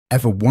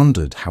Ever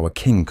wondered how a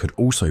king could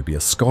also be a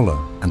scholar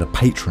and a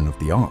patron of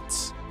the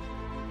arts?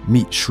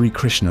 Meet Sri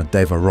Krishna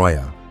Deva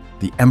Raya,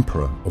 the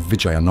emperor of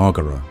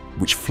Vijayanagara,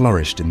 which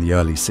flourished in the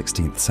early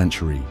 16th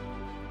century.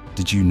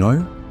 Did you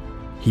know?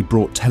 He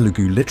brought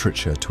Telugu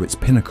literature to its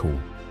pinnacle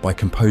by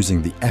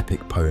composing the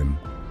epic poem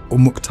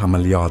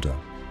Umukta,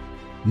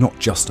 not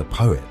just a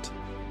poet.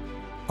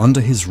 Under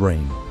his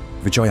reign,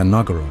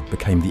 Vijayanagara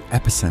became the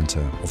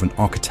epicenter of an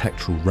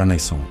architectural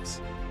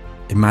renaissance.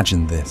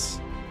 Imagine this.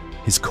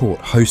 His court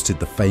hosted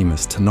the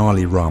famous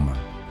Tenali Rama,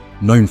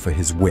 known for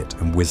his wit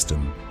and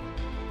wisdom.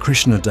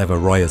 Krishna Deva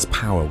Raya's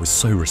power was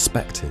so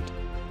respected.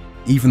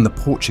 Even the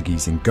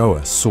Portuguese in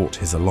Goa sought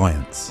his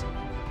alliance.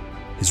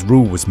 His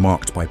rule was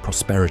marked by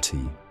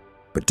prosperity,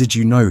 but did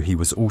you know he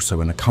was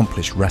also an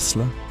accomplished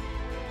wrestler?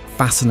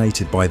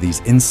 Fascinated by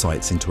these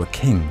insights into a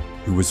king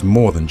who was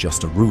more than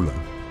just a ruler?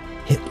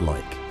 Hit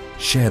like,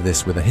 share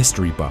this with a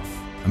history buff,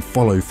 and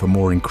follow for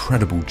more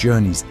incredible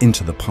journeys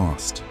into the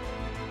past.